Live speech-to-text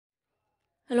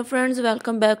Hello friends,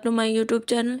 welcome back to my YouTube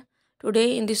channel.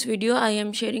 Today in this video I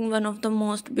am sharing one of the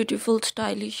most beautiful,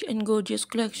 stylish and gorgeous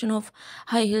collection of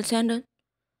high heel sandals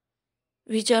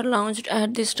which are launched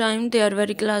at this time. They are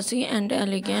very classy and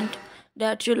elegant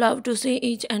that you love to see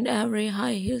each and every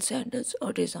high heel sandals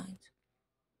or designs.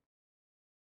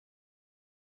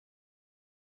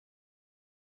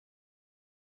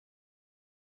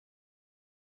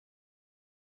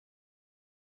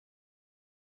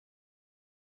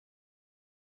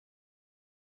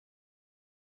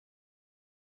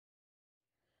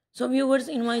 So viewers,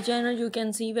 in my channel you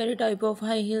can see very type of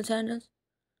high heel sandals.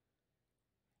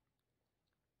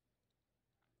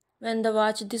 When they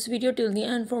watch this video till the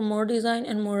end for more design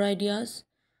and more ideas,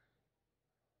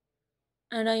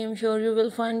 and I am sure you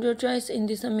will find your choice in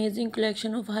this amazing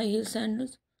collection of high heel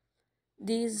sandals.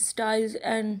 These styles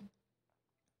and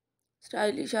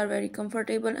stylish are very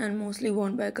comfortable and mostly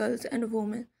worn by girls and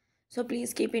women. So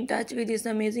please keep in touch with this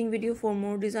amazing video for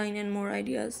more design and more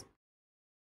ideas.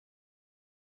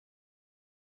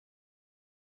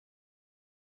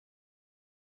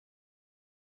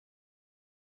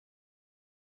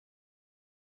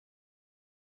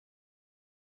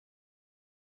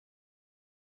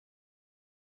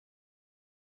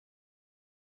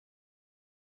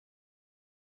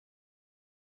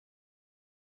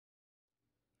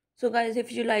 So guys,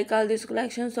 if you like all this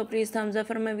collection, so please thumbs up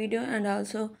for my video and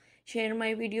also share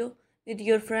my video with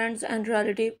your friends and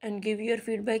relative and give your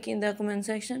feedback in the comment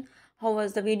section. How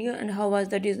was the video and how was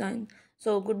the design?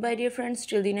 So goodbye dear friends,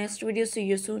 till the next video, see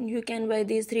you soon. You can buy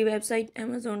these three websites: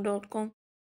 amazon.com,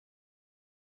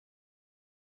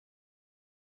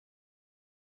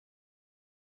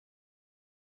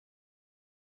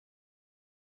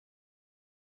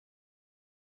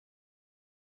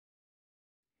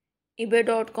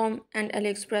 ebay.com and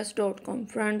aliexpress.com.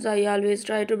 Friends, I always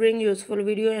try to bring useful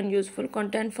video and useful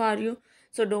content for you,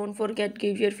 so don't forget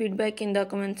give your feedback in the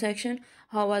comment section.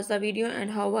 How was the video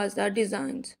and how was the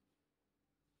designs?